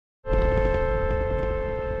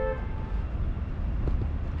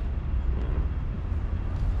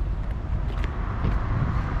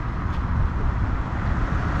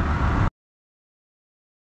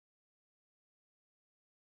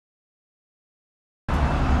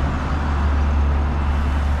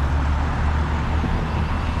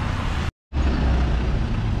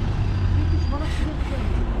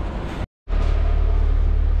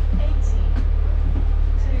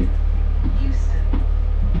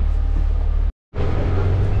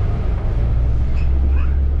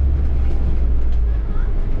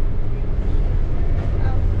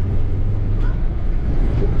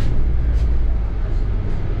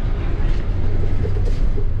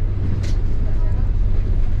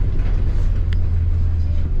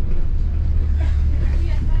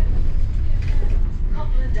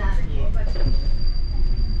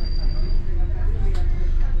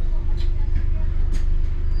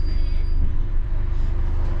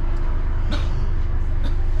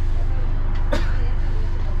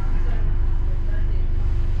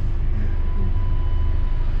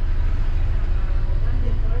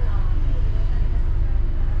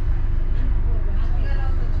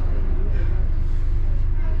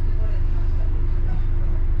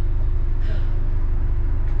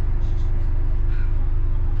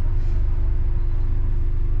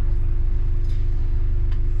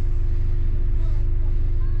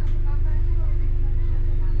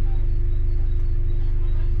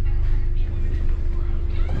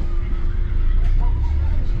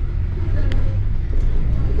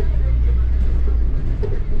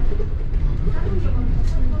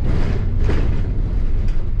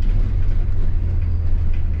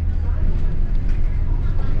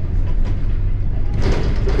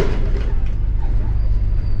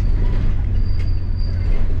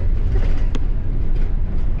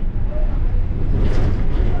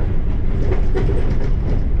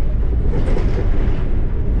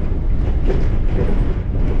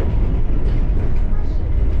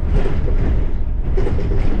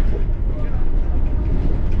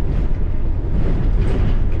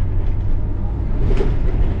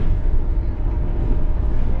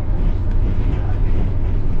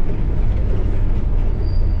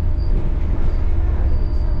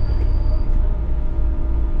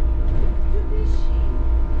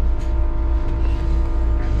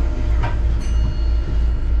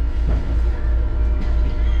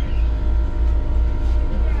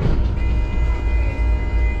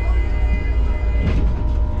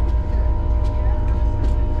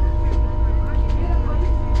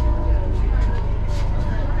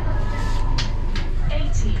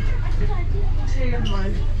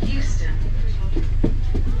Houston.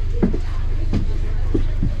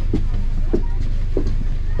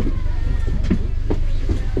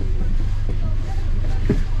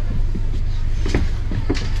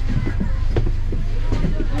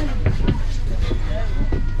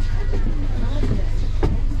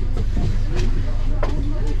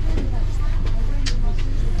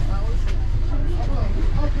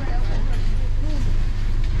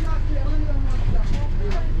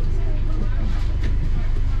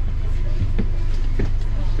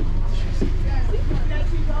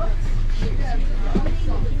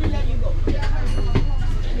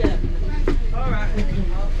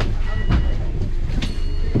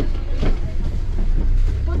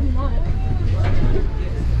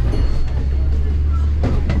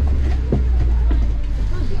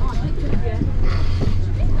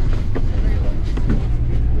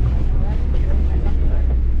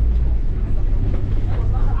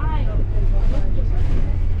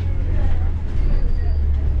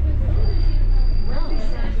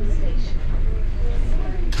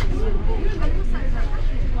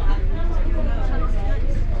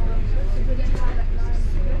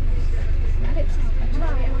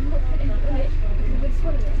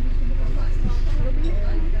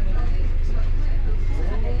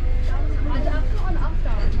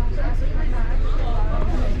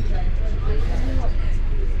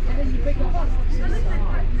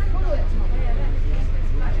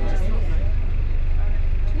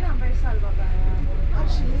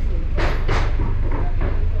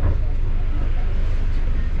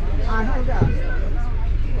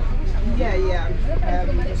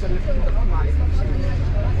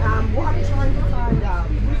 What I'm trying to find out,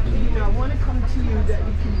 I want to come to you that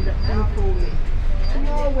you can do that thing for me.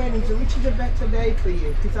 Tomorrow, Wednesday, which is a better day for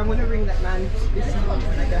you? Because I want to ring that man this month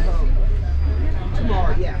when I get home.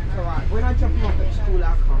 Tomorrow, yeah, alright. When I drop him off at school,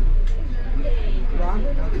 I'll come. Right?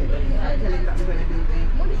 Okay. I'll tell him that we're going to do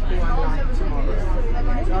the online tomorrow.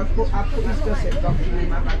 So I'll put his dossier document in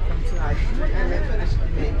my bag from tonight. And remember this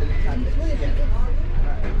name for the tablets. Yeah.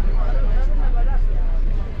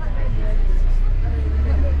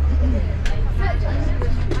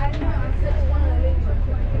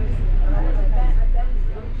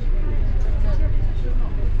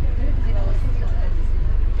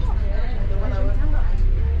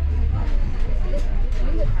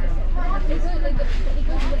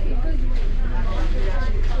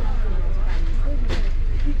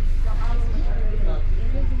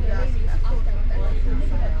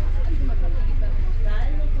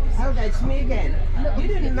 Okay, it's me again. You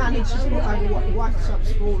didn't manage to put on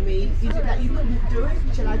WhatsApps for me. Is it that you couldn't do it?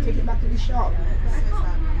 Shall I take it back to the shop?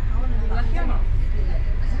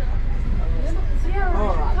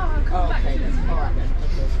 Alright. Okay then. Alright then.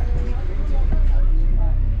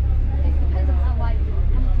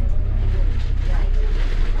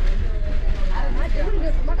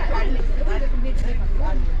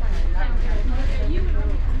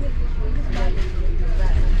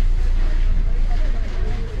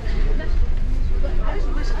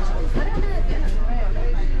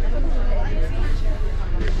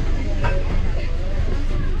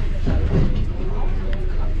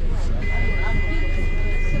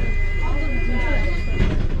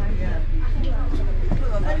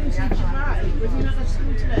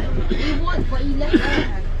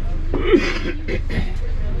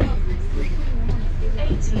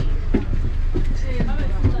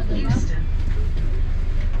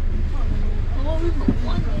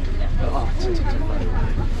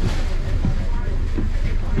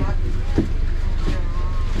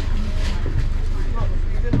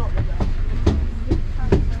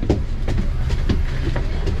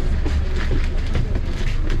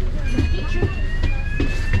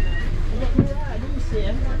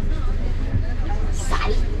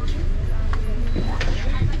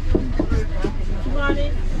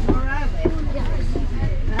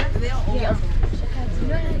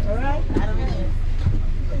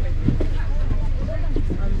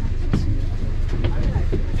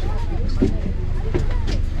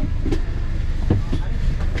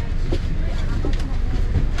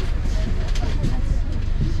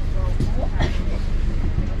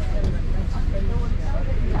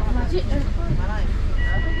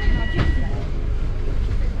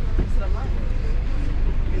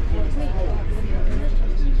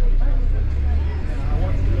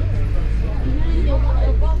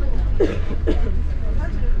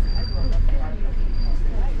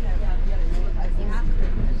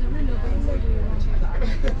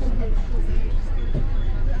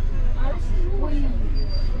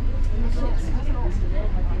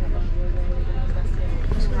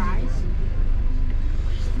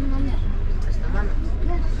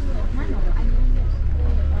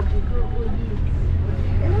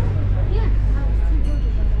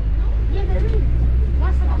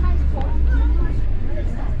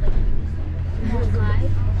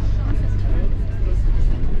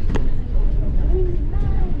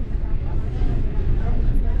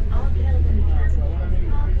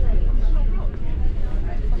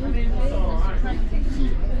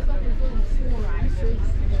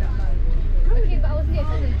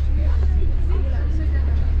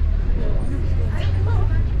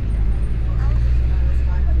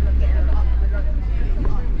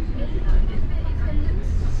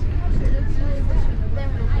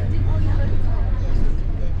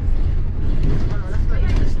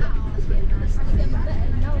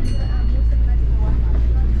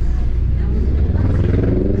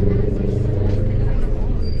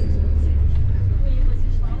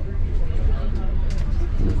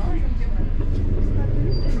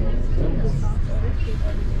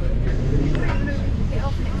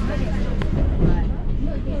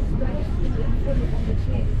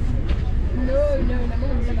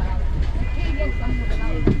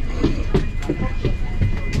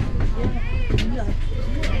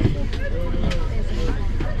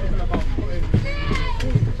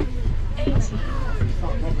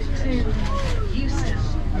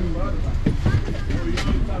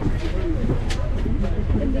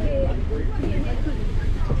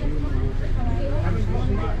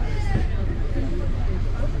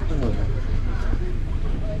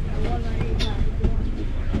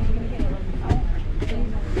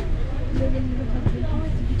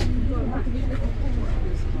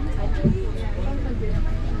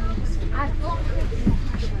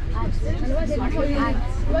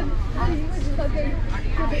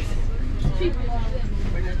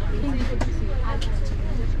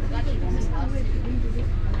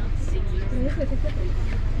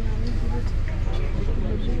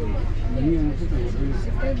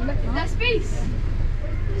 That space?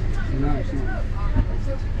 No, it's not.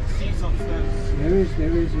 There is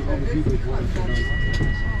other people who want to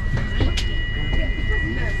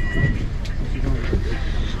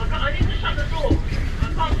I need to shut the door. I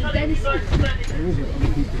can't shut it. There is other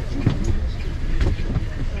people.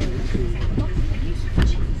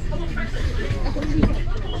 Come on, press it. Come on, Max.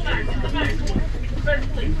 Come on, Max. Come on. Press it,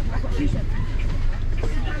 please. Press it.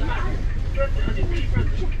 I need to press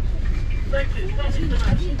it. Thank you. Thank you, Max.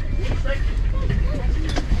 Thank you.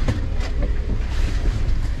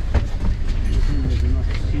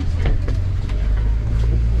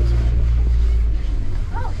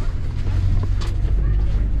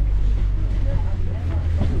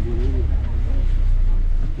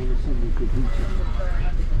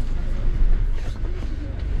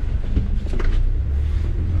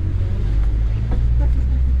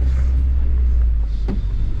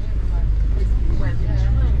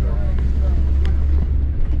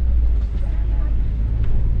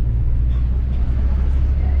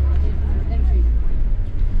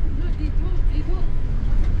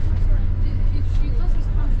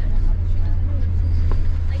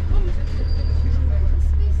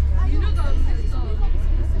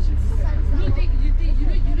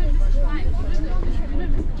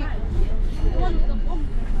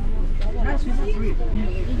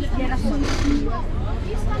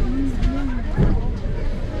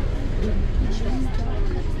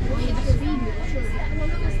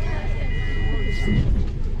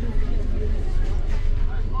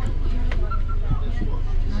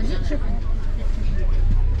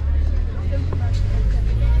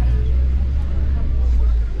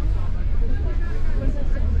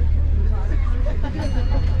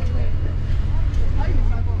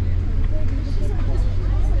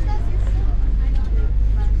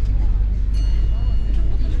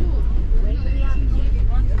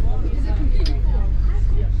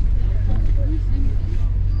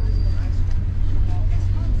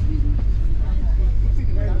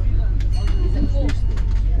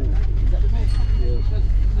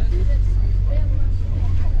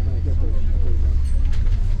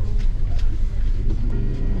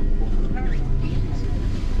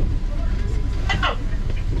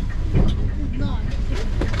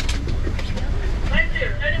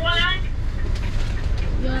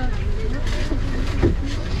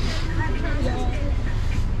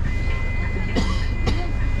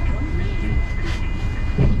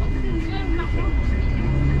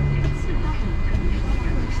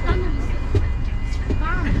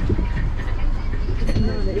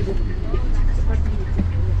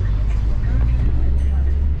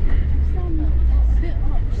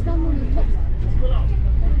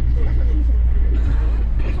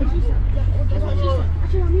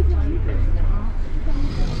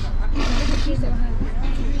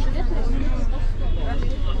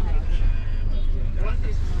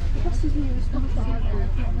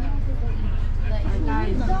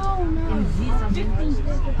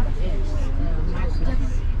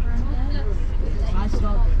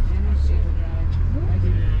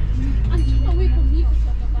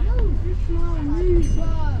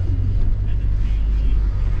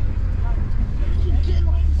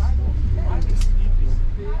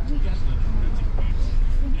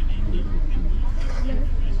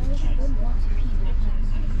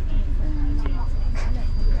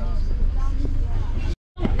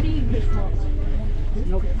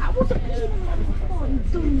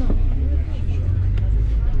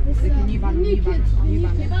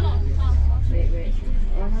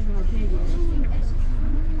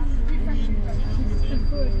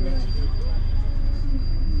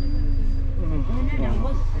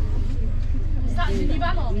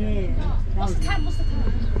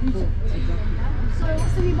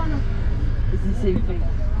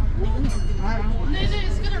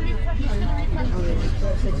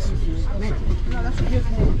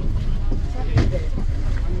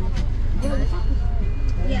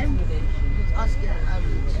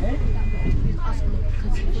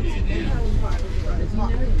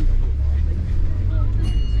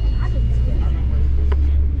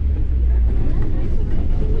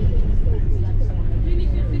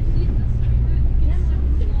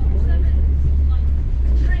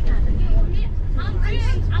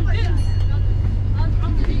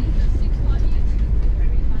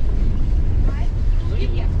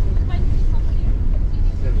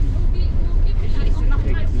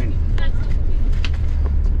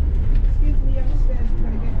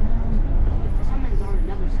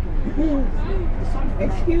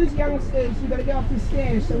 Excuse youngsters, you gotta get off the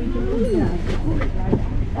stairs so we can move down.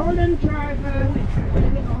 Hold on, driver.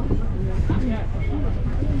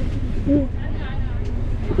 To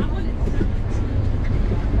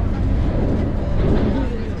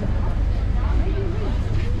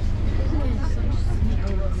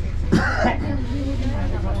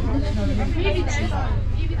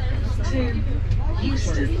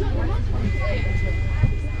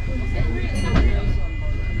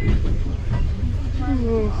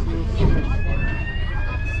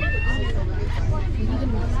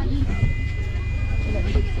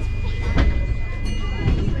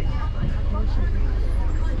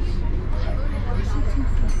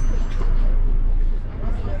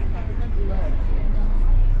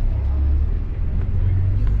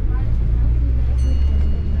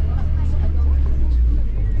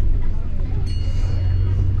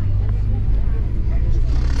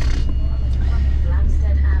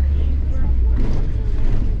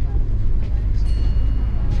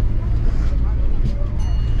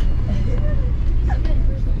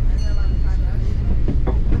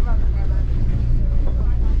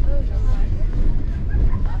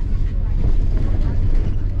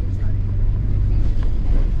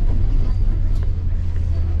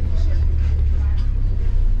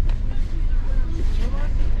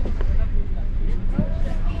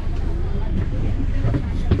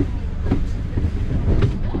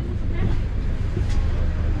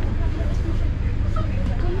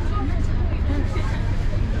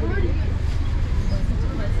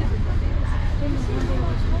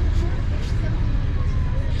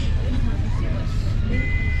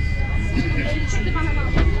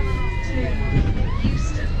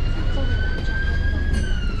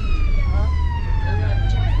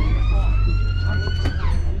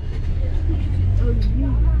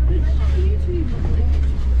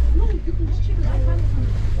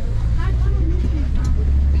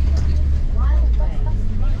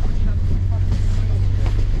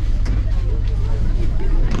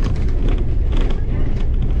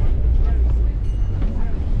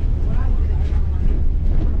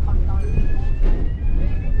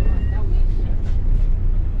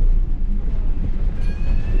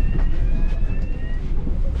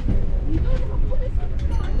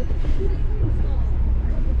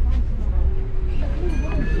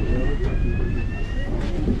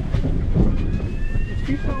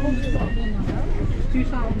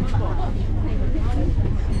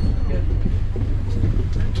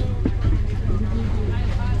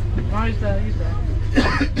Oyster. He's there.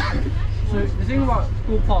 So the thing about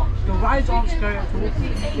school parks, the rides aren't scary at all.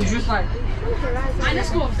 It's just like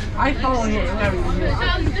I fell on here scary.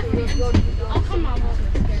 I'll come out.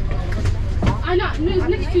 I know, no,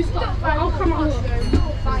 next two stops. I'll come out.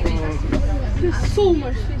 There's so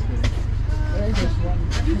much space.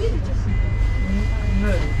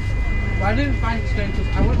 No. But I didn't find it scary because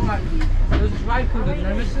I went like, there was a ride called the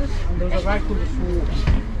Nemesis and there was a ride called the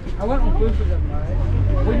Sword. I went on both of them,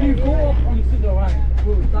 right? When you go up onto the ride,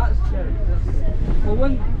 bro, that's scary.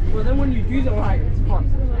 But then when you do the ride, it's fun.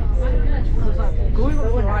 So it's like, going up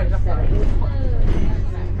the ride, that's like,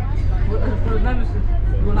 for the Nemesis,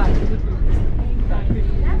 you're like,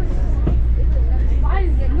 Why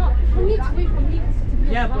is it not? I need to wait for me to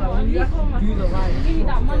be. yeah, but when you actually do the ride, give me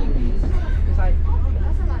that money, please. it's like,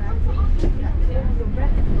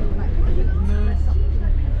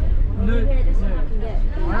 no.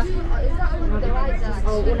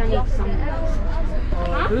 Oh, when I need some.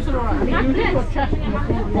 This is alright. You need your chest in the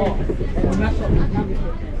front part and mess up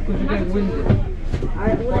because you're getting winded. All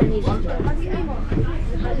I need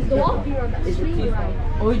The what?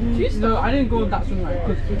 Oh, no, I didn't go on that swing ride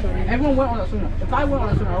because everyone went on that swing ride. If I went on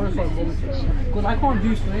that swing ride, I would have started vomiting because I can't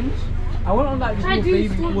do swings. I went on like this little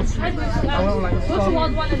baby wood swing. I went on like Go to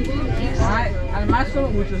World 1 and do and my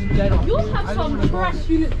stomach was just dead on. You have some trash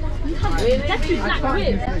units. You have that's I black can't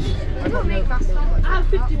do ribs. swings. I have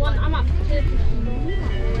 51. I'm at 50.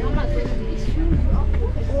 I'm at 50.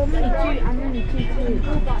 Oh, I'm only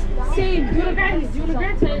two. Same. Do you want to grant? Do you want to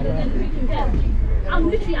grant it? And then we can get. I'm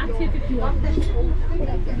literally at tier 51.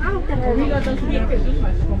 Really, I don't think it's just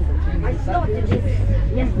my stomach. I started this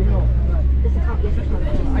yesterday. This account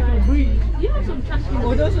yesterday. I can breathe. You have some trash units.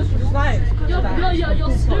 Oh, those are slides.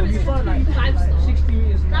 Your spirit is 5 stars. 60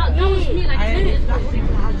 meters. That was me like I minutes. I'll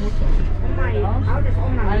just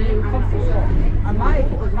on my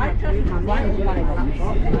And my chest is right on my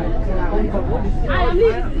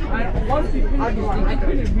once you finish this thing, I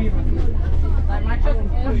couldn't breathe. Like my chest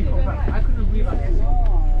was fully compressed. I couldn't breathe at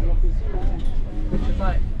all.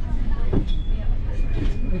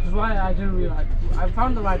 Which is why I didn't really like. I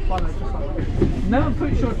found the ride fun. I just like never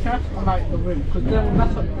put your chest on like the rim because they'll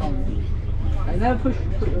mess up your arms. I never put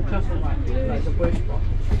the trust on like the bush spot.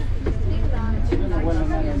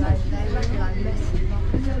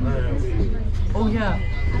 Oh yeah,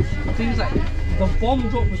 things like the bomb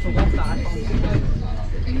drop was the one that I found.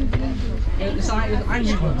 It's like it's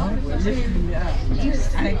angry one, lifting in the air,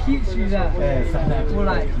 and it keeps you there for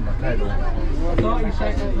like 30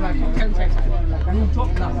 seconds, for like 10 seconds, and you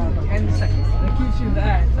drop that one for 10 seconds, and it keeps you in the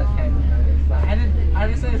air. It's like 10,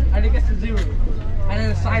 and it gets to 0, and then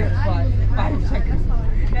it's silence for like 5 seconds,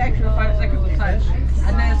 the extra 5 seconds of silence,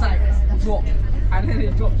 and then it's like drop, and then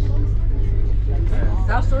it drops.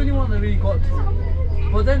 That's the only one that really got to me.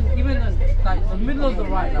 But then even like the middle of the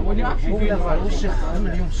ride, like when you're actually doing the ride,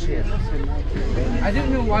 I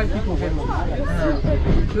didn't know why people went on it.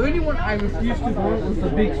 The only one I refused to go was the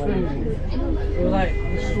big swing. It was like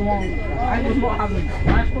the swan. I was not having that.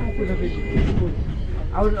 My stomach was a bit good.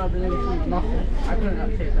 I wouldn't have been able to eat nothing. I couldn't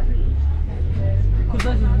have taken that. Because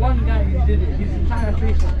there's this one guy who did it. He's trying to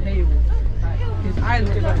face the table. Like, his eyes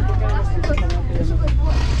were like.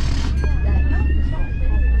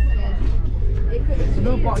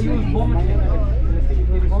 No, but he was vomiting.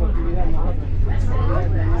 He was vomiting.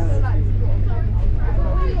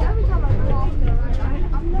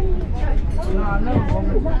 No, I never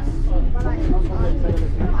vomited.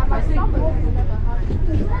 I think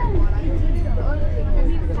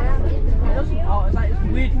it's like it's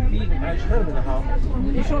weird feeling.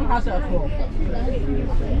 You shouldn't have it at all.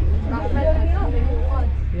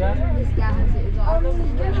 Yeah? This guy has it as well.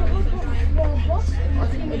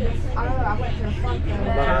 I don't know, I went to the front I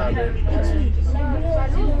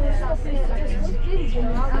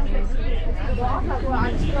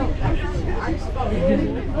just felt a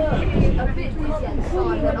bit dizzy at the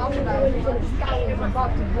start, and then after that, I was going to scowl and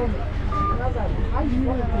about to vomit. And I was like, how do you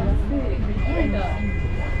want to do that?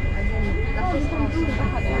 And then that's just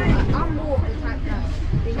how I'm more of the type that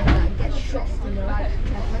thinks that gets shocked in the ride.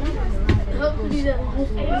 Hopefully that will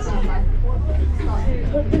just get shocked.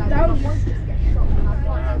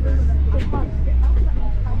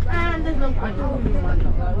 And there's no point.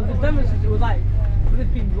 The demonstration, it was like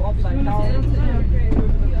flipping you upside down.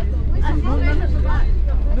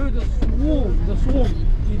 No, the swarm.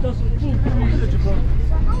 He does a full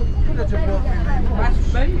that's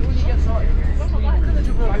very when you get started.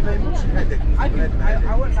 I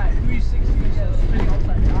went like 360 spinning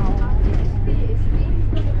upside down.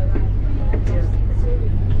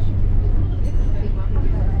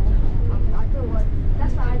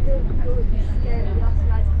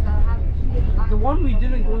 The one we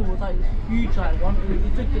didn't go was like huge, like one.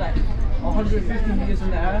 It took like 150 meters in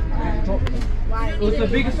the air and dropped. It was the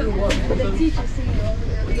biggest in the world. The teacher said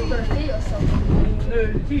you're going to hit or something. No,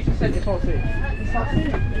 the teacher said it's not safe. It's not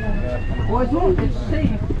safe? Well, it's not. It's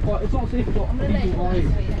safe, but it's not safe for people on it.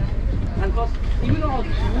 And plus, even though I was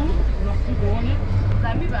cool, enough people on it,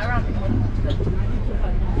 Like, move it around.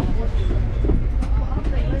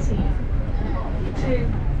 To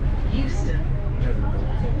Oyster.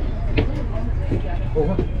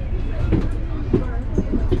 Over.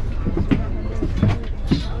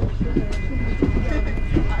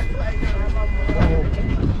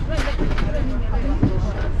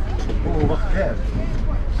 Oh, wacht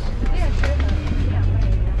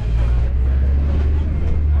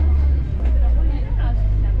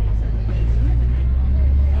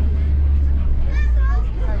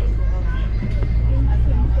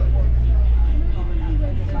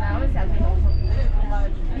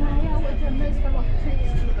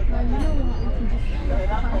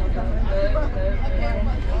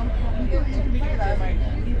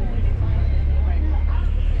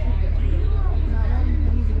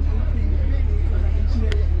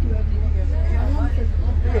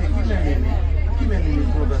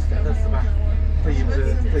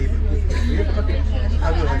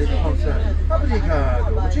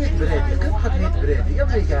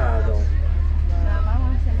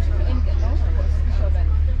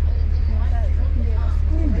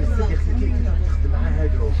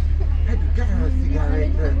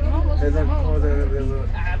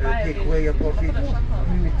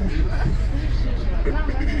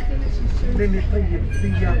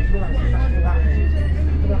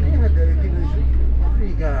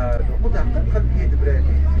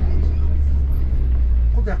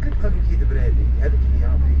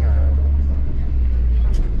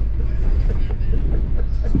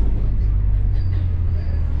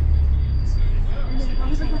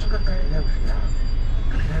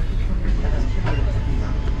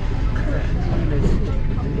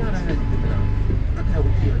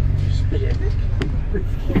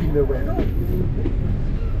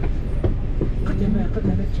even. قد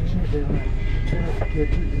ما تشجع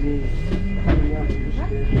كاتبني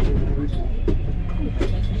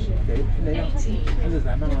هذا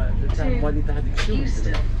زعما تاع مالي تاع هذيك الشيء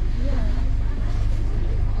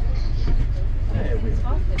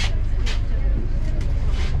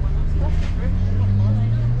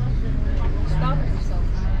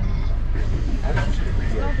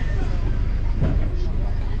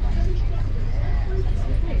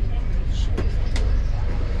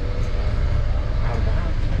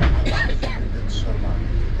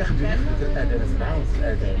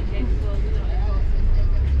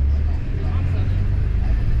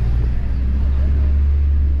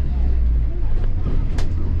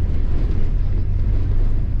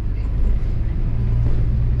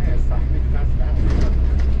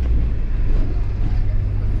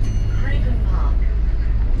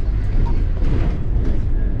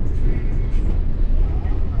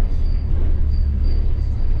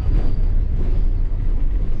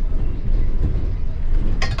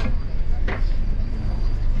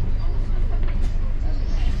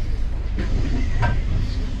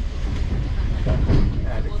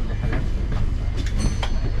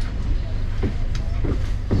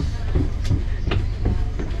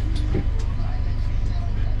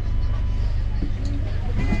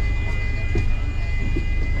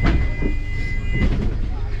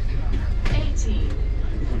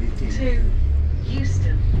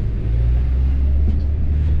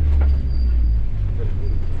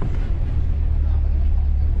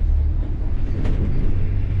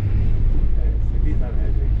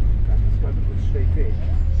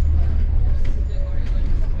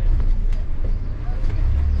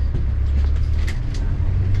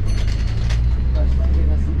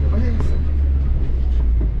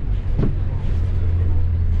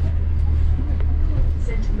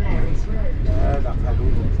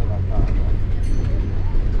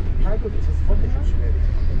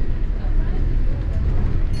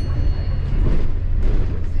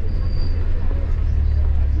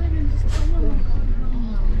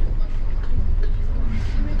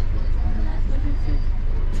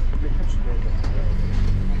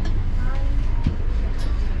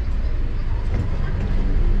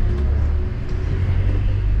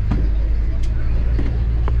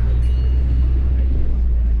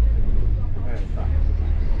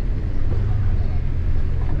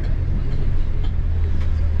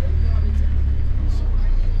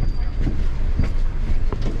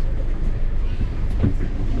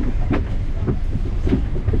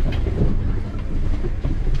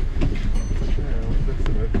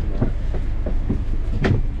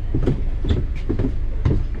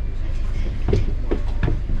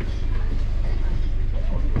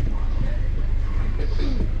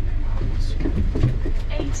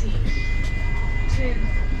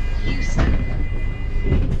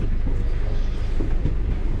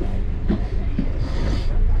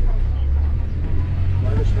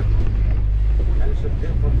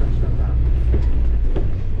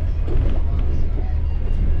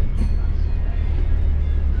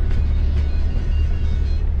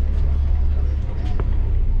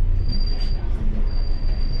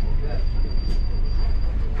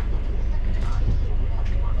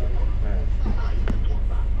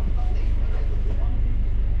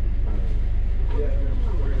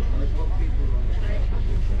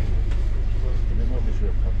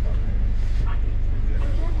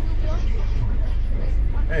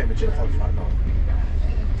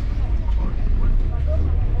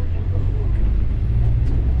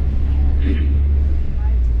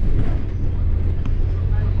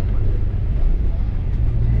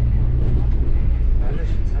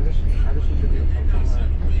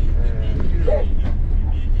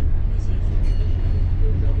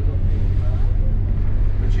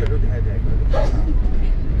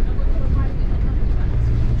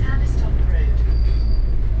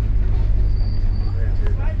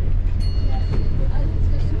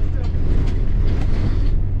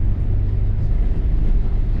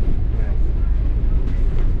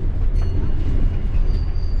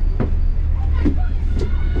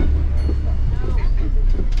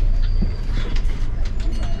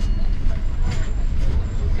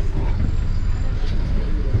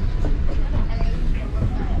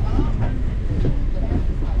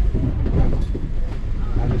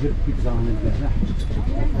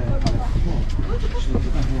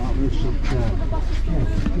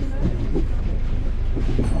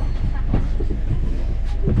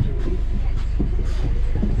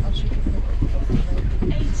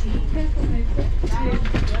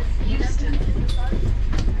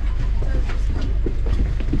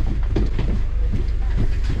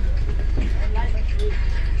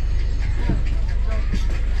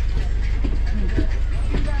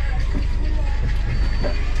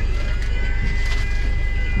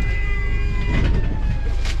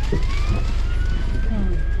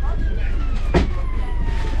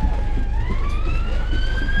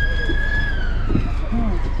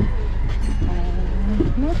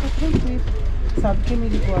Não, tá tranquilo. Sabe quem me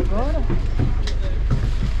ligou agora?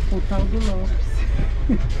 O tal do Lopes.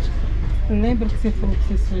 Lembra que você falou que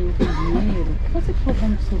você sonhou com dinheiro? Você que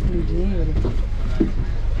falou que sonhou com dinheiro?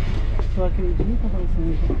 Tu acredita,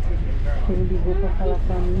 Rosângela? Que ele ligou pra falar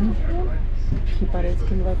pra mim que parece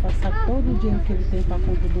que ele vai passar todo o dinheiro que ele tem pra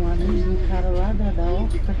conta de um amigo, um cara lá da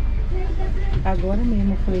Oyster. Agora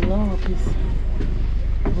mesmo eu falei, Lopes,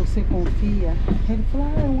 você confia? Ele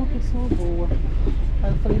falou, é uma pessoa boa.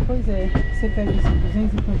 Aí eu falei, pois é, você pega esses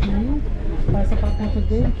 200 e tantos mil, passa pra conta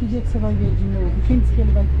dele, que dia que você vai ver de novo? Quem disse que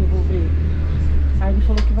ele vai te devolver? Aí ele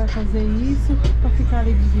falou que vai fazer isso pra ficar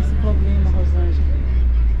livre desse problema, Rosângela.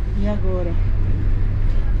 E agora?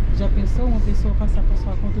 Já pensou uma pessoa passar pra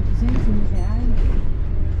sua conta 200 mil reais?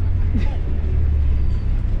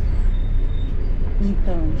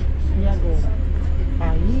 Então, e agora?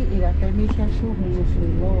 Aí ele até meio que achou ruim. Eu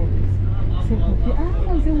falei, Lopes, você confia? Ah,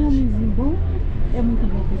 mas é um homenzinho bom, é muito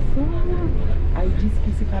boa pessoa. Aí disse que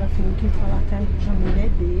esse cara falou que ia falar com a mulher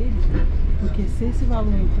dele, porque se esse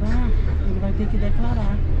valor entrar, ele vai ter que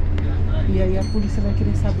declarar. E aí a polícia vai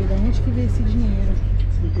querer saber de onde que veio esse dinheiro,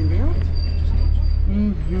 entendeu?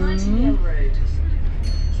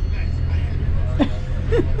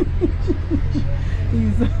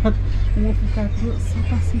 Exato. Um outro cara só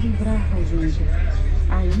pra se livrar, Rosângela.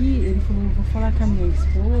 Aí ele falou, vou falar com a minha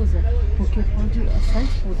esposa, porque pode, se a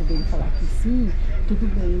esposa dele falar que sim, tudo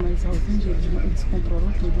bem, mas Rosângela, eles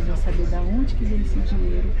controlam tudo, eles vão saber de onde que veio esse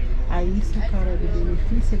dinheiro. Aí se o cara é do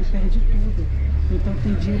benefício, ele perde tudo. Então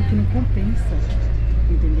tem dinheiro que não compensa,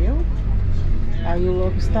 entendeu? Aí o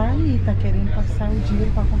Lopes tá aí, tá querendo passar o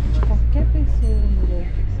dinheiro pra conta de qualquer pessoa,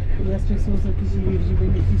 mulher. E as pessoas aqui de livre de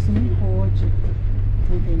benefício não pode,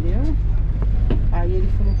 entendeu? Aí ele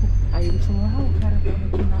falou, ah, o cara tava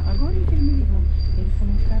aqui na... Agora que ele me ligou. Ele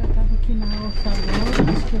falou, o cara tava aqui na Oyster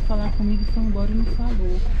agora, disse que ia falar comigo e foi embora e não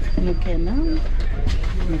falou. Não quer não?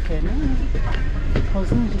 Não quer não?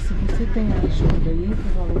 Rosângela, se você tem ajuda e entra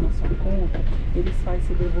o valor na sua conta, eles fazem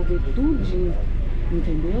você devolver tudinho,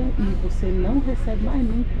 entendeu? E você não recebe mais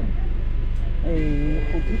nunca. É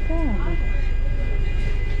complicado.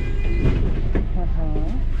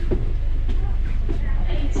 Aham.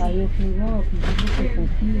 Aí eu falei, Lopes, você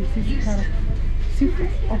confia? Se esse cara...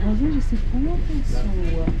 Rosângela, se for uma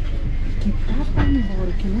pessoa que tá pra ir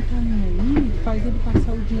embora, que não tá nem aí, faz ele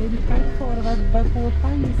passar o dinheiro e cai fora, vai pro outro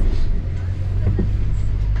país.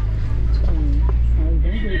 Aí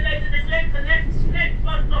vem ver.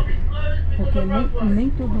 Porque nem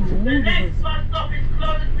todo mundo...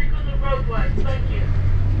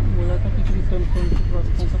 A mulher tá aqui gritando quando o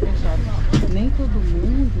próximo tá fechado. Nem todo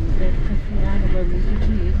mundo deve confiar, não vai muito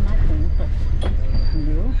dinheiro na conta.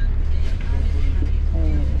 Entendeu?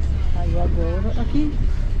 Aí agora, aqui.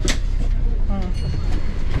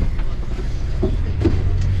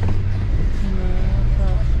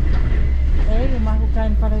 O Marco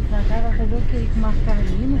Carne para ir pra cá, vai fazer o que com o Marco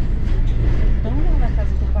Carlino? Então lá na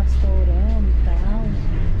casa do pastorão e tal.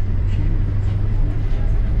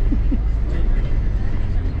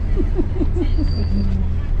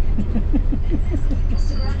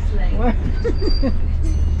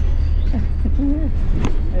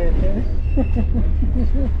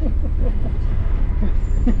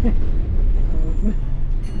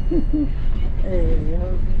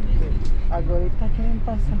 Agora ele tá querendo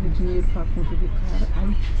passar o dinheiro pra conta do cara.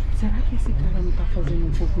 Aí, será que esse cara não tá fazendo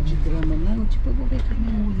um pouco de drama, não? Tipo, eu vou ver com a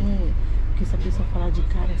minha mulher. Porque se a pessoa falar de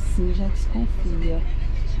cara assim, já desconfia.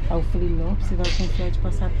 Aí eu falei, Lopes, você vai confiar de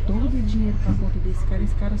passar todo o dinheiro pra conta desse cara?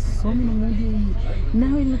 Esse cara some no mundo e aí.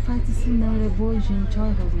 Não, ele não faz isso não, ele é boa gente.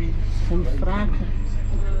 Olha, Rosângela, homem fraco.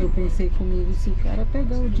 Eu pensei comigo, se o cara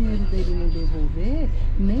pegar o dinheiro dele e não devolver,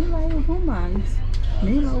 nem lá eu vou mais.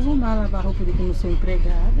 Nem lá eu vou mais lavar roupa de que eu não sou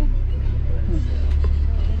empregada.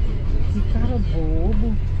 Que cara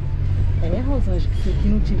bobo. Rosângela, que se aqui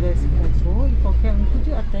não tivesse controle, qualquer um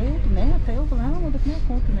podia, até eu falar, manda pra minha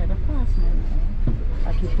conta, não era fácil, né?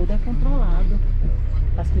 Aqui tudo é controlado.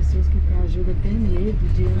 As pessoas que têm ajuda têm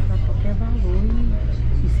medo de entrar qualquer valor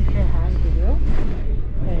e se ferrar, entendeu?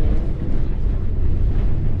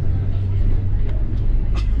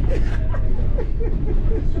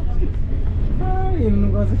 Ai, ele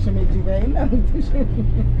não gosta que chame de velho, não.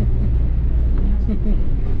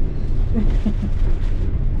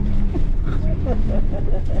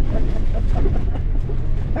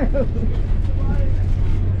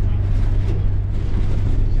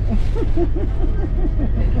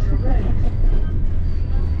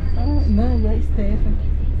 Não, e a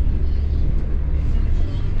Stephanie?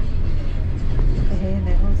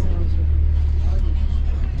 Né, Rosângela?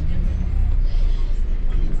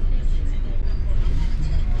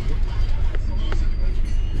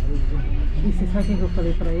 E você sabe o que eu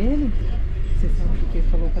falei pra ele? Você sabe o que ele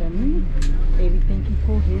falou pra mim? Ele tem que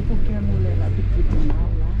correr porque a mulher lá do tribunal,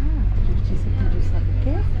 lá, a justiça pediu, sabe o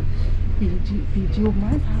quê? Pediu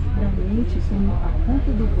mais rapidamente a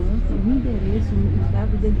conta do banco, o endereço, os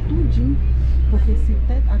dados dele, tudinho. Porque se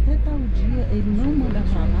até tal dia ele não manda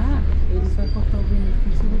pra lá, eles vão cortar o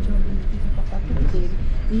benefício, vão tirar o benefício e cortar tudo dele.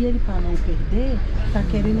 E ele, para não perder, tá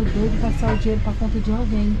querendo doido passar o dinheiro pra conta de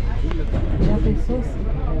alguém. Já pensou assim?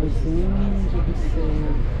 Gente do céu.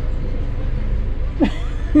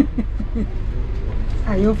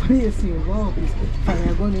 Aí eu falei assim, o Lopes, falei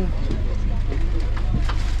agora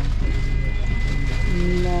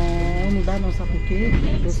não dá não, sabe por quê?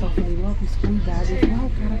 Eu só falei, Lopes, cuidado. Ele falou, o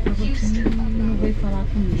cara tava aqui não veio falar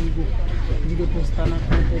comigo de depositar na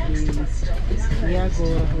conta deles. E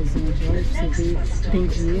agora, Rosângela, olha pra você ver, tem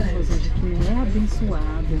dinheiro, Rosângela, que não é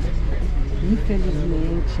abençoado.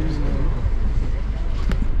 Infelizmente,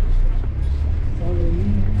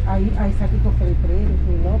 aí sabe o que eu falei pra ele? Eu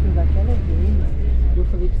falei, Lopes, daquela vez, eu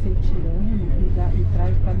falei pra você tirando e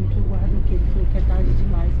traz pra mim que eu guardo aqui. Ele falou que é tarde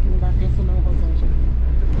demais, que não dá tempo não, Rosângela.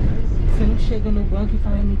 Você não chega no banco e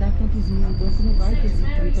fala, me dá tantos mil, o banco não vai ter esse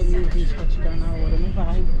 30 mil, 20 pra te dar na hora, não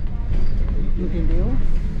vai. Entendeu?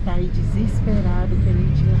 Tá aí desesperado,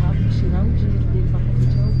 querendo tirar o dinheiro dele pra conta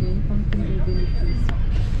de alguém pra não perder o benefício.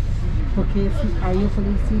 Porque aí eu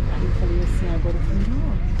falei assim, agora eu falei,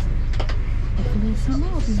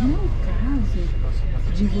 Lopes, não é o caso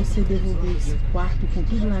de você devolver esse quarto com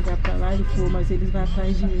tudo, largar pra lá. Ele falou, mas eles vão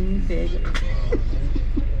atrás de mim e pega.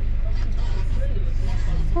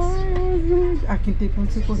 Aqui não tem pra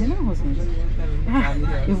onde você correr não, Rosângela.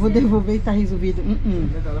 Eu vou devolver e tá resolvido.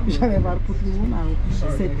 Já levaram pro tribunal.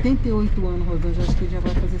 78 anos, Rosângela, acho que ele já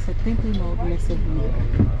vai fazer 79 nessa vida.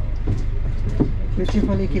 Eu te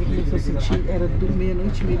falei que ele começou a sentir, era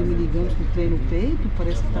meia-noite, meio me ligando com o trem no peito,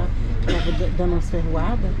 parece que tava dando umas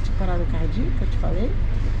ferroadas de parada cardíaca, te falei?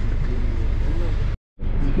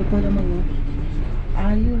 Depois da manhã.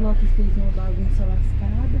 Aí o Lopes fez uma bagunça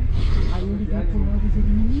lascada, aí eu liguei pro Lopes e ele,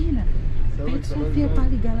 menina, pede Sofia pra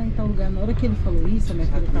ligar lá em tal lugar. Na hora que ele falou isso, a minha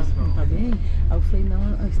filha não tá bem, aí eu falei, não,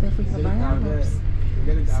 a Esther foi trabalhar, Lopes.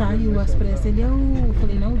 Saiu às pressas, eu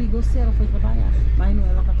falei, não, ligou se ela foi trabalhar, mas não,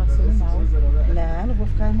 ela tá passando mal. Não vou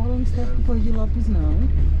ficar morando Esther depois de Lopes, não.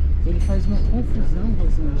 Ele faz uma confusão,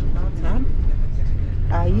 Rosângela, sabe?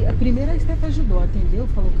 Aí, a primeira a Esther ajudou, atendeu,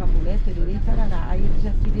 falou com a mulher, tererê e tarará. Aí ele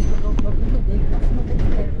já queria jogar o problema dele pra cima da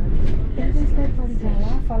Esther. Pega a Esther pra ligar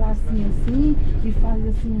lá, falar assim, e faz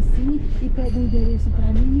assim, e pega o endereço pra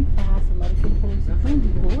mim e me passa. Na hora que ele falou esse tanto de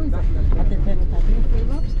coisa, a Teté não tá bem, eu falei,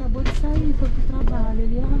 Lopes, acabou de sair, foi pro trabalho.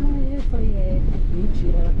 Ele, eu falei,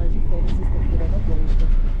 mentira, ela tá de férias, sexta-feira ela volta.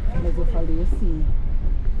 Mas eu falei assim,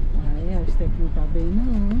 a Esther não tá bem,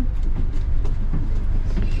 não.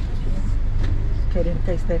 Querendo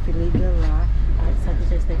que a Steph liga lá. Aí, sabe o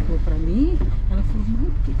que a Steph falou pra mim? Ela falou, mãe,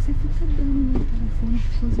 por que você fica dando no telefone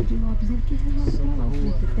coisa de Lopes? Ele que resolve pra lá. Eu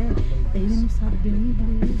falei, Tete, ele não sabe bem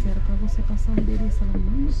inglês, era pra você passar o endereço. Ela,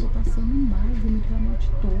 mãe, eu tô passando mais, eu me a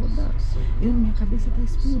noite toda. Minha cabeça tá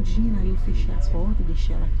explodindo. Aí eu fechei a porta,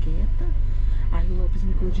 deixei ela quieta. Aí o Lopes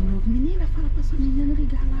ligou de novo, menina, fala pra sua menina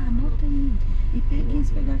ligar lá, anota aí. E pega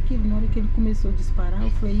isso, pega aquilo. Na hora que ele começou a disparar, eu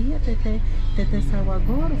falei, a Teté saiu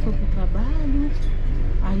agora, foi pro trabalho.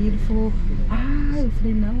 Aí ele falou, eu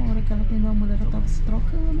falei, não, a hora que ela atendeu a mulher, ela tava se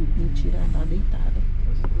trocando. Mentira, ela tá deitada.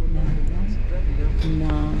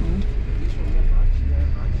 Não.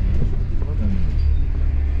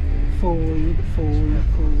 Foi.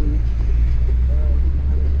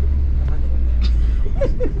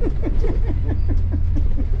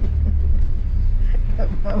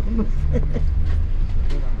 Cavalo no céu.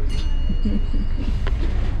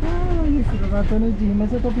 Isso, tô matando de rir,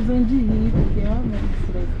 mas eu tô precisando de rir, porque meu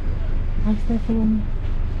estresse. A Esther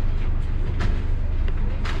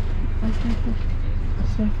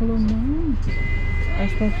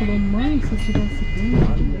falou, mãe, se eu tivesse bem,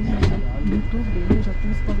 não tô bem, já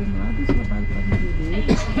tenho os problemas lá do trabalho pra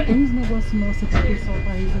resolver, tem uns negócios nossos aqui que o pessoal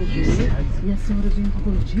pra resolver, e a senhora vem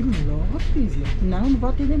com de Lopes? Não vou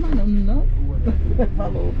atender mais não.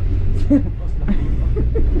 Falou.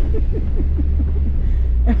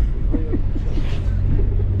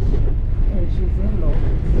 É José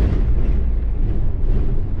Lopes.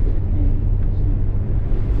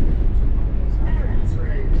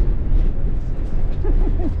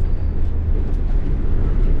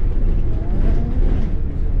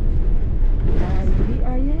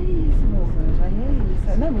 Aí é isso, meu anjo, aí é isso.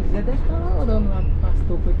 Não, mas já deve estar orando lá pro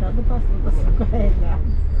pastor, coitado do pastor, pra se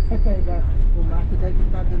carregar. O Marco deve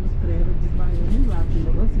estar dando treino, desmaiando lá, que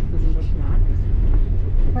negócio de fazer uma placa.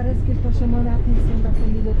 chamando a atenção da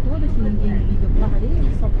família toda, que ninguém liga para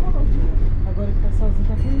ele, só pode. Agora que tá sozinho,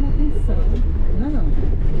 tá querendo atenção. Não.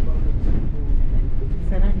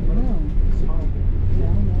 Será que não?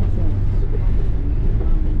 Não,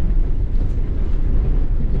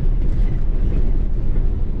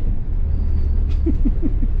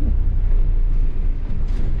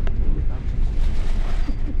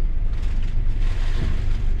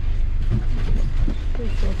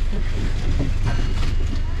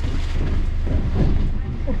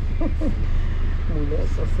 mulher,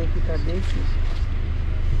 só sei que tá desse.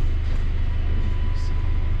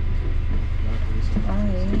 Ah,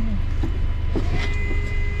 é?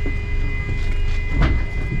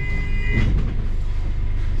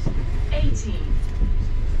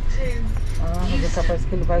 Ah, mas é capaz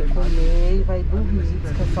que ele vai comer e vai dormir,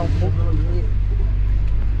 descansar um pouquinho.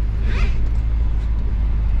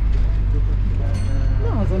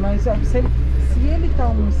 Não, mas se ele tá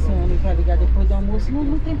almoçando e vai ligar depois do almoço,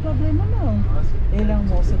 não tem problema não. Ele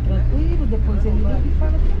almoça tranquilo, depois ele liga e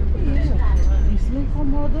fala tranquilo. Isso não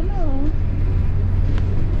incomoda não.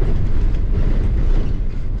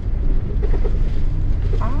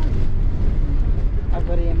 Ah,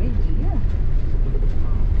 agora é meio-dia?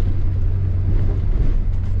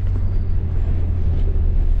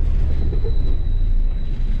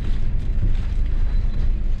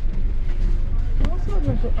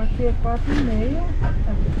 Aqui é 4h30.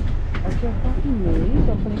 Aqui é 4h30,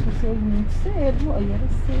 então eu falei que você hoje muito cedo. Aí era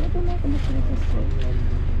cedo, né? Quando eu falei que você.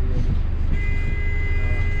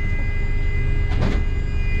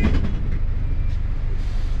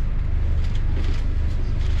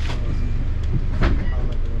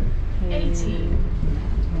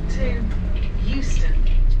 Oyster.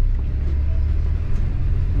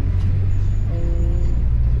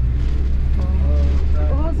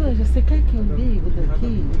 Rosângela, você quer que eu ligo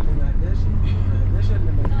daqui?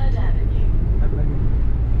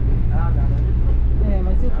 É,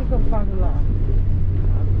 mas e o que eu falo lá?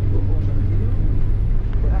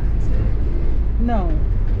 Não.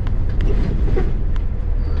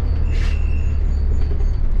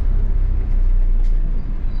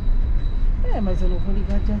 É, mas eu não vou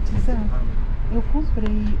ligar de WhatsApp. Eu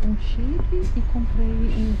comprei um chip e comprei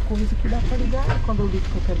uma coisa que dá pra ligar. Quando eu ligo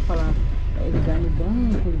que eu quero falar, ligar no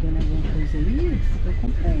banco, ligar em alguma coisa aí, eu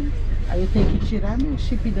comprei. Aí eu tenho que tirar meu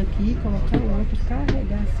chip daqui, colocar o outro,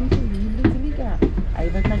 carregar 5 libras e ligar. Aí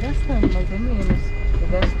vai estar gastando mais ou menos. Eu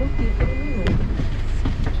gasto aqui pelo meu.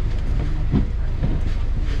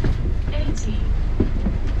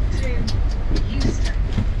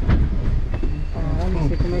 Ah, não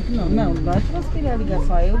sei como é que não. Não, não vai transferir a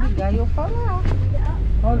ligação, é eu ligar e eu falar.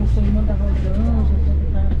 Olha, sou irmã da Rosângela,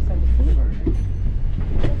 sabe assim?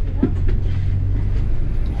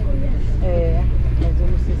 É, mas eu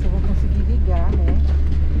não sei se eu vou conseguir ligar, né?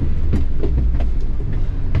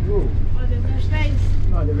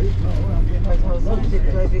 Mas Rosângela,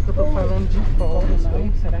 você vai ver que eu tô falando de fora,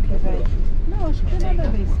 não? Será que vai? Não, acho que não tem nada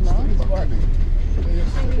a ver isso, não.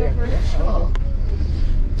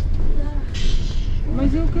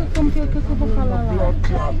 Mas e o que, como que eu vou falar lá?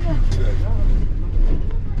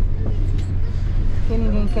 Porque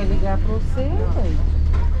ninguém quer ligar pra você, velho.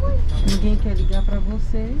 Ninguém quer ligar pra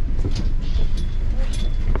você.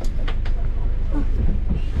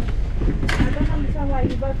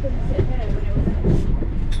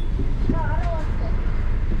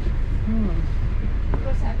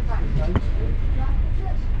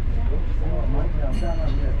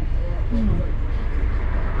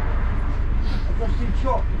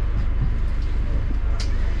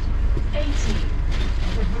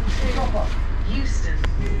 Houston.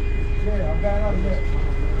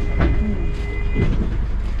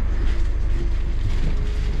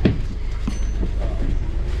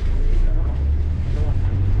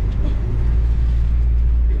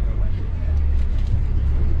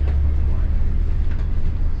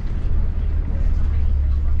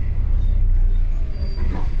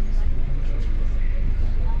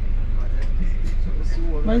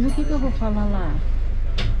 Mas o que eu vou falar lá?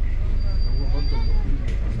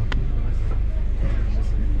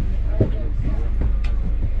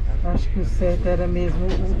 Acho que o certo era mesmo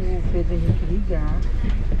o Pedro Henrique ligar,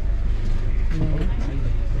 né?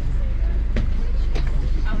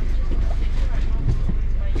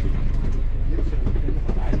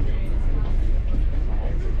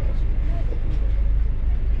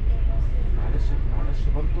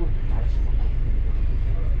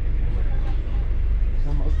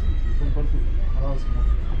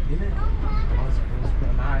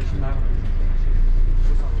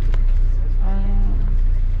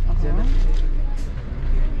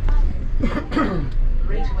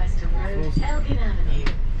 Great Western Road, Elgin Avenue.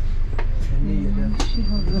 Ixi,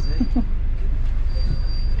 Rosa.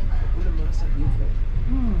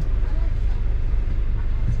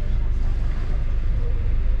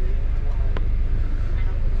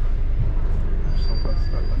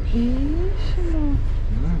 Ixi, mano.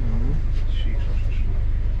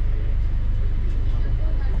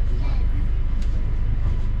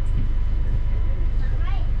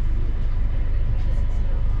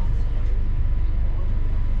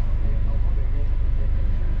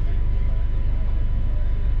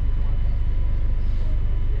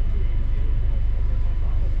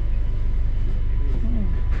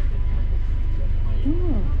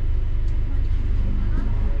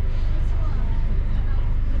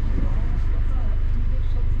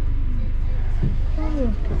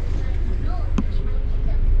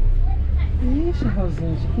 Ixi,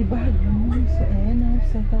 Rosângela, que bagunça. É, não,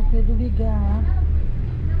 certo é o Pedro ligar.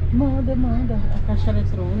 Manda a caixa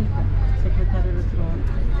eletrônica, secretária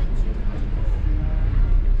eletrônica.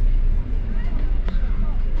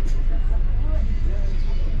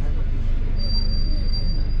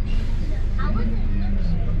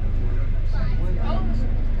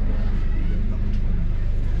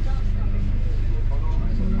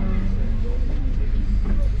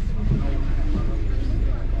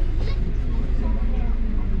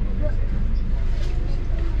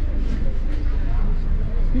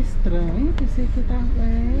 Estranho, pensei que tá.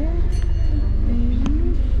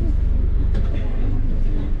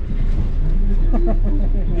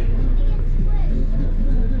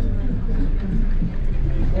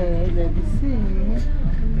 Deve ser.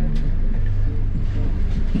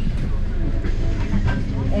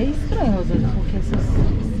 É estranho, Rosângela, porque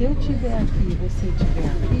se eu estiver aqui e você estiver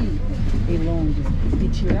aqui em Londres e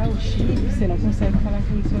tirar o chip, você não consegue falar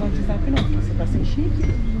com o seu WhatsApp não, porque você tá sem chip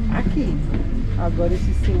aqui. Agora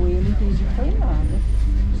esse seu eu não entendi foi nada.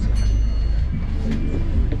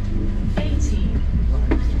 18.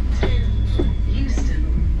 Houston.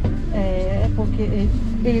 É, porque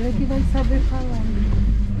ele é que vai saber falar.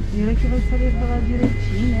 Ele é que vai saber falar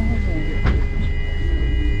direitinho, né, Rosângela?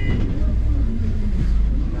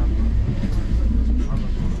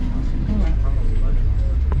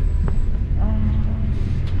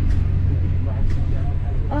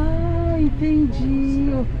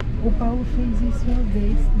 Entendi. O Paulo fez isso uma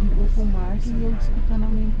vez, ligou pro Mark e eu escutando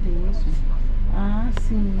aumentei. Ah,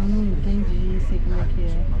 sim, eu não entendi, sei como é que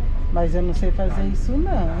é. Mas eu não sei fazer isso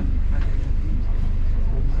não.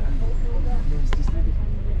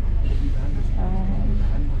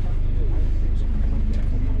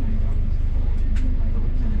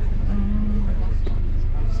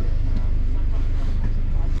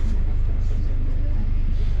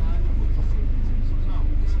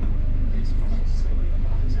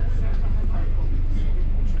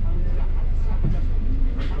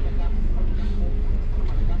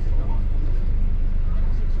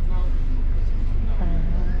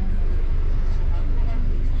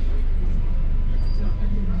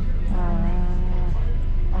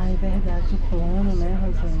 Verdade, o plano, né,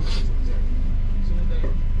 Rosângela?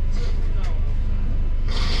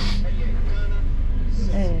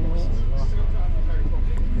 Sei.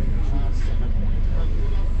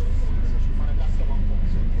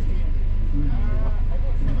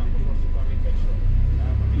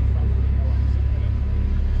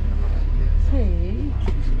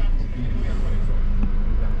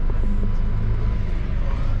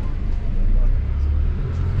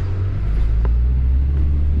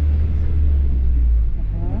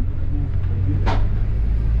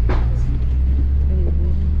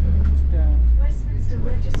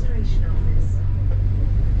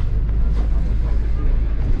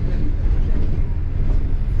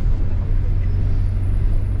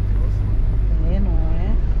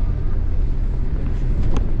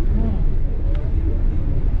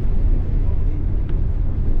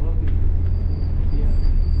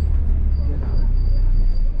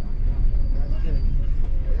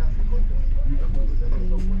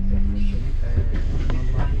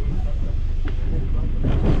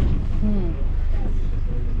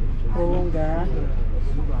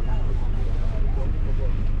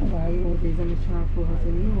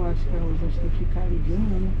 Eu acho que a gente tem que ficar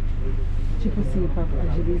ligando, tipo assim, para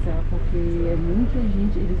agilizar, porque é muita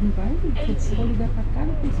gente, eles não vão, se for ligar para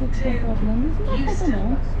cada pessoa que tem problema, eles não vão conta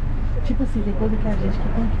não. Tipo assim, tem coisa que a gente que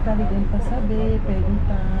tem que estar ligando para saber,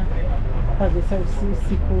 perguntar, para ver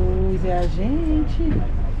se coisa é a gente.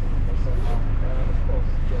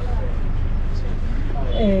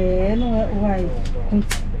 Não é, uai.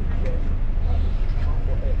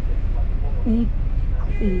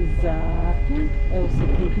 Exato, você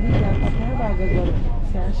tem que ligar para qualquer vaga. Agora,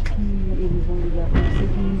 você acha que eles vão ligar para você?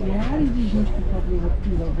 Tem milhares de gente com problema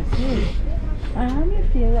igual você. Ah, minha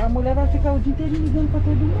filha, a mulher vai ficar o dia inteiro ligando pra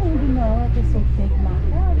todo mundo, não. É a pessoa que tem que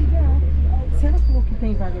marcar, ligar. Se ela falou que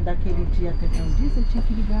tem vaga daquele dia até tal dia, você tinha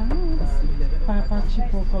que ligar antes. Pra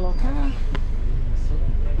tipo, colocar.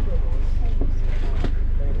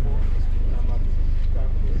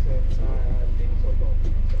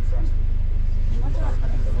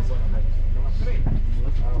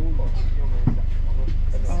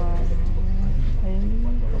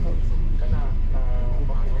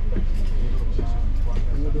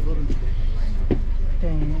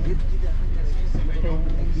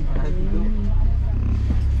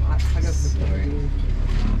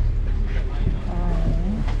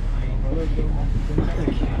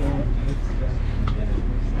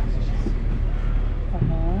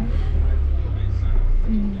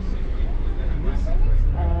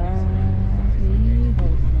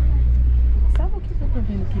 Sabe o que eu tô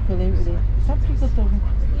vendo aqui que eu lembrei? Sabe o que eu tô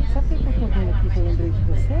vendo aqui que eu lembrei de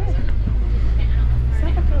você?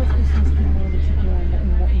 Sabe aquelas pessoas que mandam tipo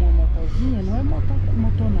uma motozinha? Não é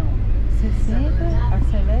motor não. Você senta,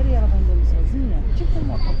 acelera e ela vai andando sozinha, tipo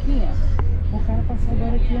uma motoquinha. O cara passou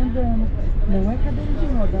agora aqui andando. Não é cadeira de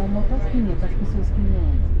roda, é uma motoquinha para as pessoas que não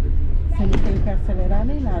andam. Você não tem que acelerar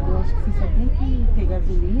nem nada. Eu acho que você só tem que ter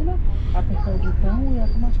gasolina, apertar o botão e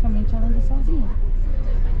automaticamente ela anda sozinha.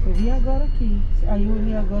 Eu vi agora aqui. Aí eu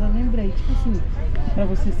li agora, eu lembrei. Tipo assim, para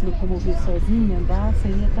você se locomover sozinha, andar,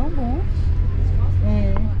 seria tão bom.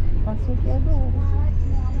 É, passou aqui agora.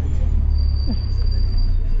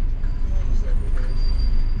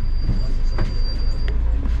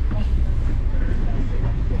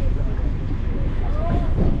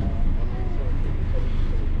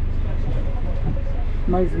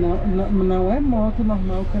 Mas não é moto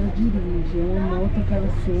normal que ela dirige, é uma moto que ela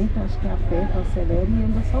senta, acho que aperta, acelera e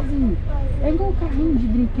anda sozinho. É igual o carrinho de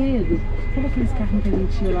brinquedo. Sabe aqueles carrinhos que a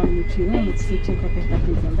gente ia lá no mutirão, que você tinha que apertar para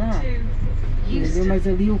eles andar? Entendeu? Mas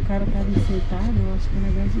ali o cara estava sentado, eu acho que é na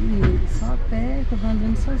gasolina. Ele só aperta, vai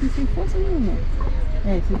andando sozinho, sem força nenhuma.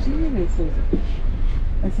 É, você tinha ver coisa.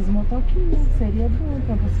 Essas motoquinhas, seria bom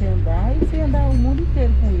para você andar e você andar o mundo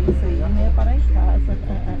inteiro com isso aí, não ia parar em casa.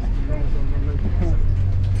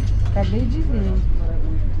 Acabei de ver.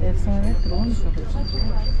 É som eletrônica.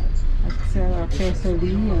 Acho que você aperta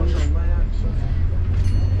ali.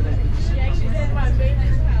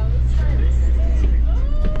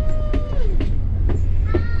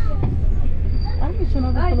 A bicha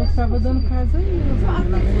nova falou que estava dando casa aí.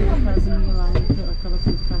 Na verdade, a casinha lá, aquela coisa que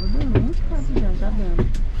estava dando. Um monte de casa já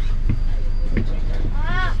dando.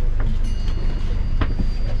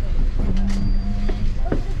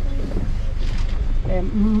 É,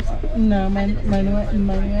 não, mas não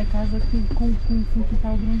é casa com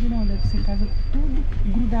quintal grande não, deve ser casa tudo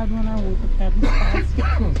grudado uma na outra, por causa do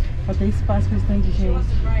espaço, pra ter espaço para o stand de gente.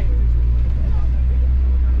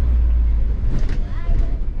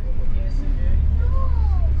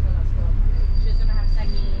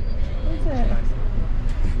 Pois é.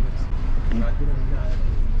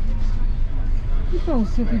 Então,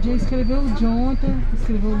 você podia escrever o Jonathan,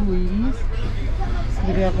 escrever o Luiz,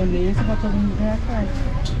 escrever a Vanessa para todo mundo ver a casa.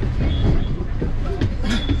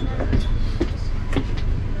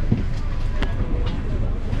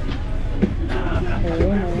 É,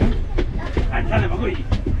 né?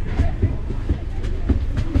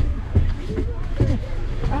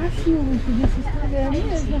 Ah, sim, eu podia se inscrever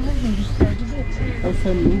mesmo, né, gente? Essa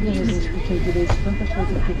amiga, a gente que tinha direito de tanta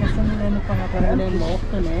coisa, porque que essa mulher não fala agora, ela é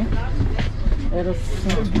morta, né? Era só...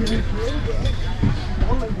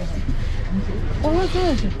 Ô,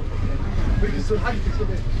 Rosângela,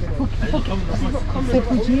 você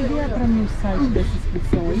podia enviar para mim o site dessa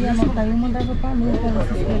inscrição aí, anotar e eu mandava para mim, para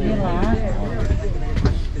você se inscrever lá.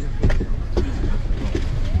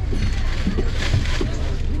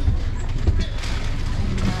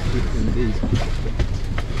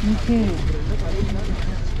 O quê?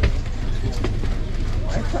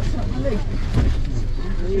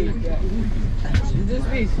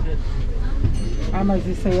 Ah, mas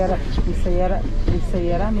isso aí era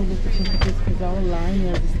a nuvem que tinha que pesquisar online,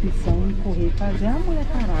 as inscrições e correr, fazer a mulher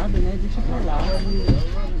parada, né? Deixa pra lá.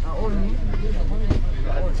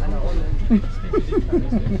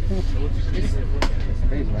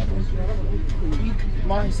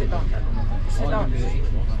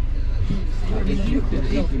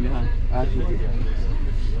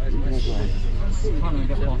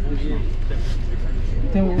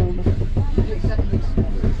 Tem um...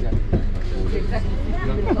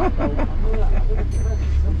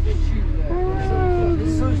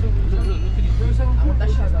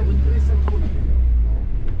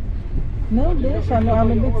 Não deixa, ela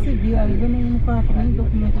não tem que seguir, ela ainda não coloca nem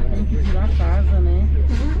documento, tem que tirar a casa, né?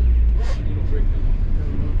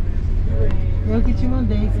 Eu que te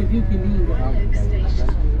mandei, você viu que linda?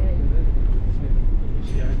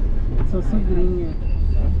 Sua sobrinha.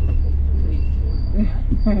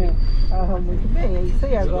 Ah, muito bem, é isso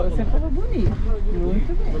aí. Agora você falou bonito.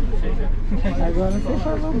 Muito bem. Agora você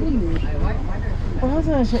falou bonito. Ô,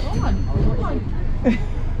 Rosângela.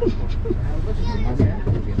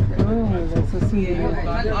 Oh, essa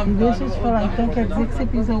senhora. E deixa eu te falar, então quer dizer que você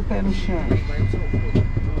pisou o pé no chão.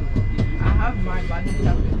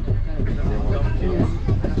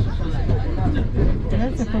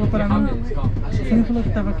 Você falou para mim, você não falou que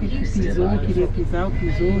estava aqui que pisou, queria pisar, ou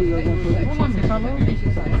pisou e alguma coisa assim, você falou?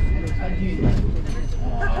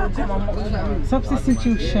 Só para você sentir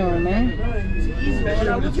o chão, né?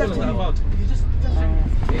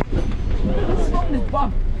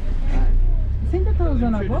 Você ainda está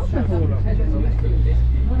usando a bota, Rô?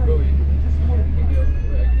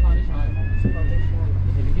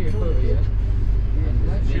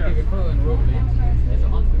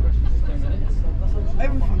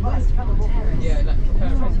 Everything, yeah, like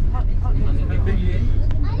perfect. And then you fill in.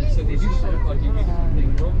 So they do the photo card, you read the front thing,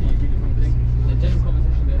 roll, you read the front thing. The general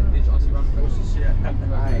conversation there, they just ask you around the process.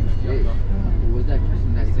 Was that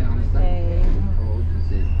question that didn't understand? Or what you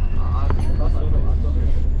said? I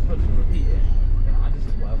don't repeat it. I just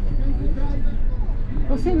said whatever.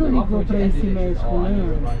 Você não ligou para esse médico,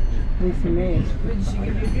 não? Esse médico?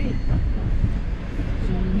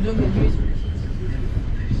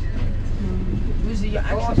 Was it your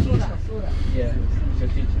actual teacher? Yeah, your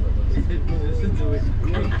teacher. Listen to it.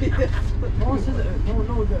 No one says it.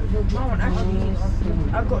 No one actually.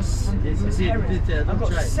 I've got I've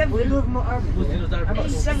got 7 of my I've got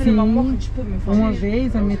 7 of my mom put me for Uma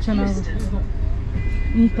vez a minha tia Nava...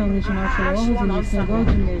 Então, minha tia Nava falou, ó, Rosângela, esse negócio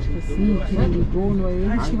de médico assim, que não ligou, não é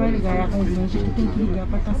ele que vai ligar, é a Rosângela que tem que ligar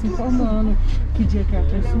para estar se informando que dia que é a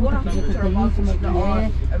consulta, que dia que eu tenho, como é que é,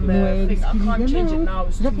 não é eles que ligam,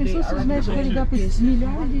 não. Já pensou se os médicos vão ligar para esses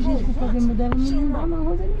milhares de gente com o problema dela, não dá não,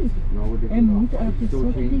 Rosângela. É muito, é a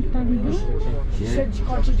pessoa que tem que estar ligando.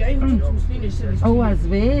 Ou às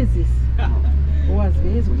vezes,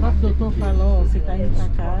 o próprio doutor fala, ó, você está indo para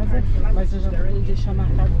casa, mas eu já vou deixar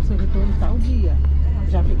marcado para o seu retorno tal dia.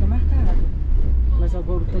 Já fica marcado. Mas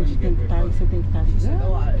agora o tanto de tempo que tá aí, você tem que estar ligando,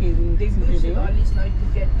 porque você entendeu?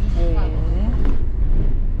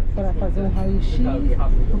 Para fazer um raio-x,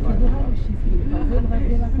 porque do raio-x que ele fazer, ele vai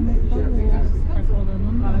ver lá como é que tá o osso, se tá colando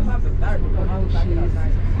ou não. O raio-x.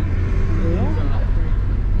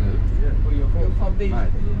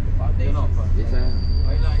 Entendeu?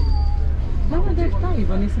 Não, mas deve estar aí,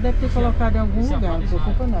 Vanessa deve ter colocado em algum lugar, não se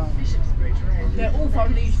preocupa não. They're all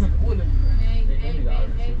foundation, all of them.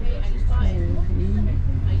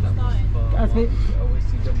 Às vezes...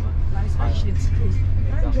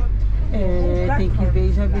 tem que ver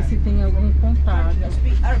e já ver se tem algum contato.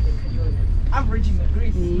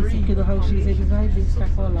 Isso, porque do raio-x eles vão ver se está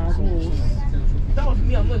colado o osso. That was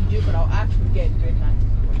me, I'm not doing it, but I'll actually get it right now.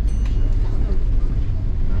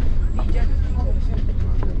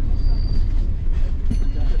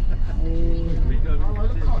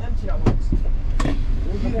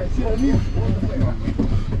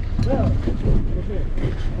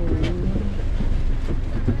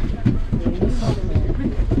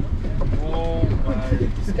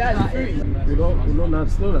 This guy's free. We don't have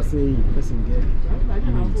slow that say person get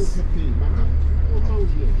minutes. Hold on.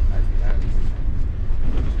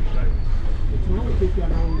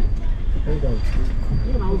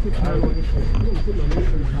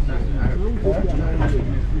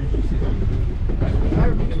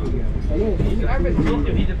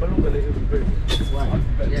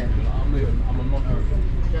 Yeah, I'm a non-Arab.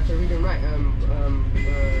 You have to read and write.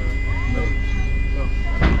 No.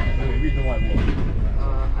 Read the white wall.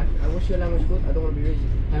 What's your language called? I don't want to be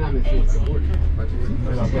racist.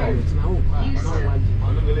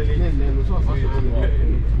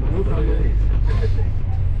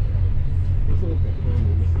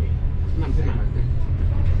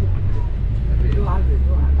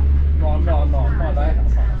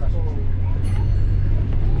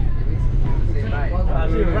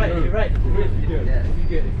 You're right. If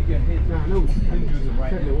you get hit, Hinduism,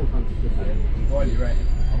 right? You're right.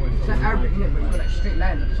 It's like Arabic, isn't it? But it's got like straight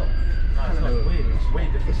line at the top. It's way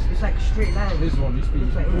different. It's like a straight line. This one, you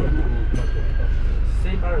speak like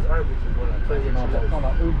Same as Arabic, but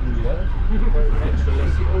like Urdu, yeah? Extra,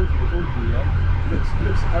 let's see Urdu, yeah?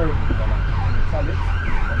 Looks Arabic, italics,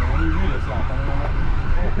 and then when you read it, it's like,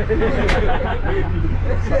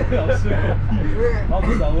 I'll swear. How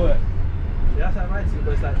does that work? Yeah, that's how I write it,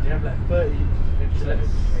 but it's like, you have like 30 extra letters.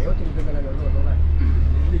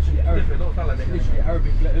 Literally Arabic, Don't sound like that. literally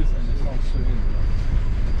Arabic letters, and it's not swimming.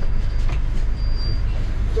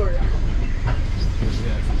 Sorry.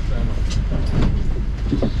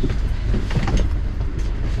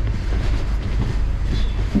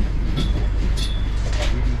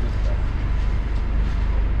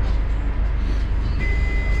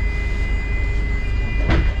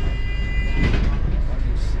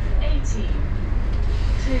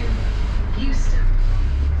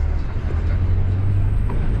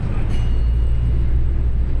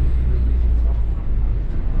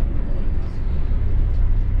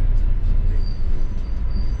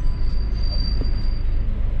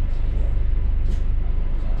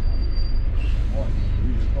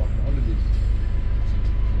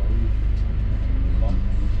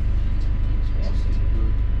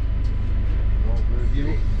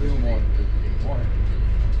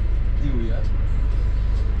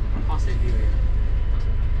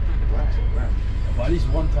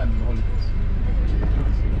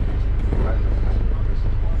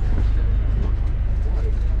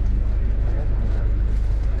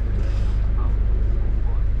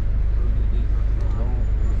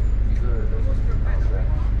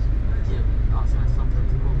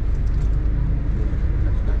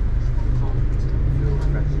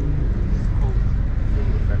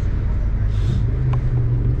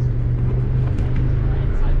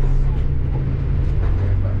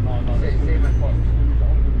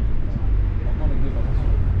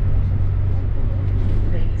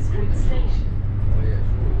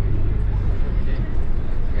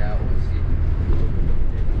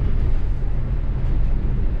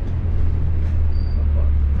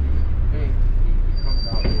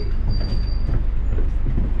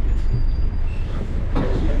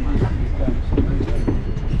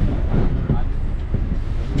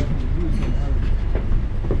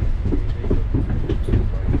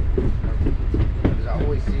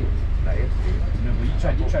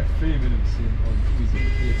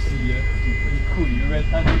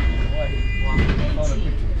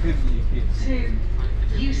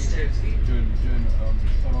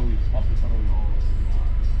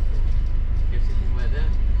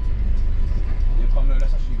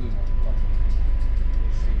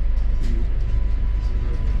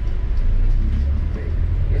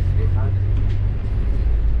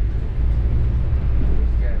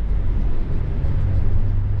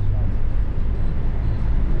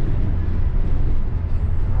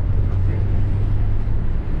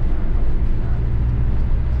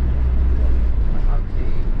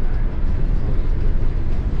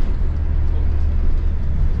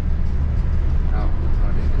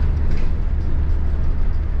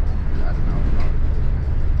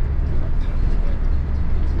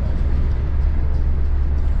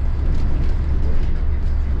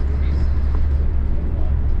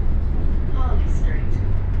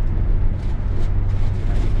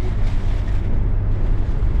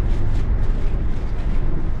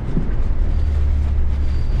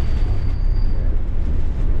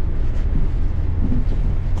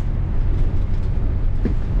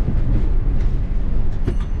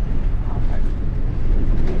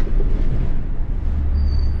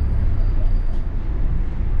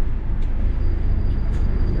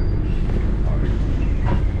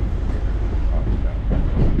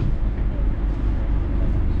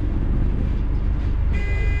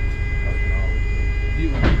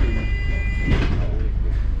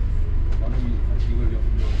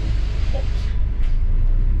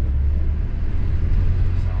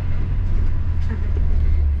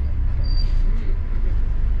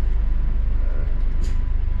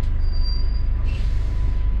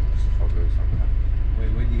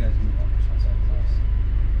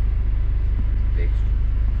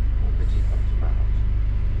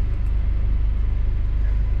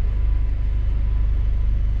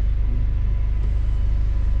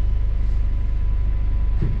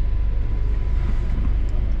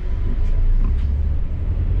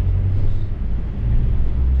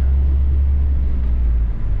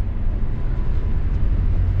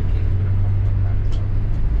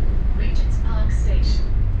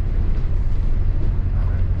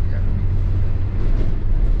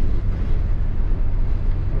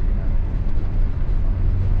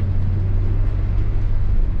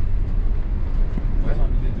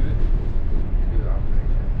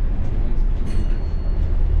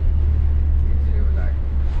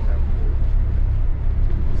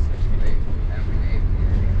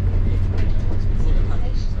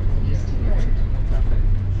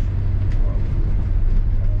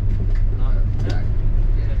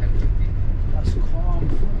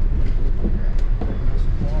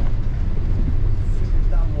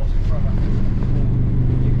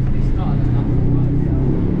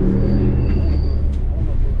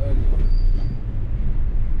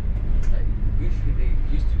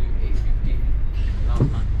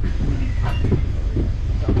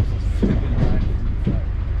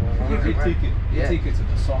 tickets at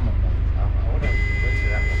the summer.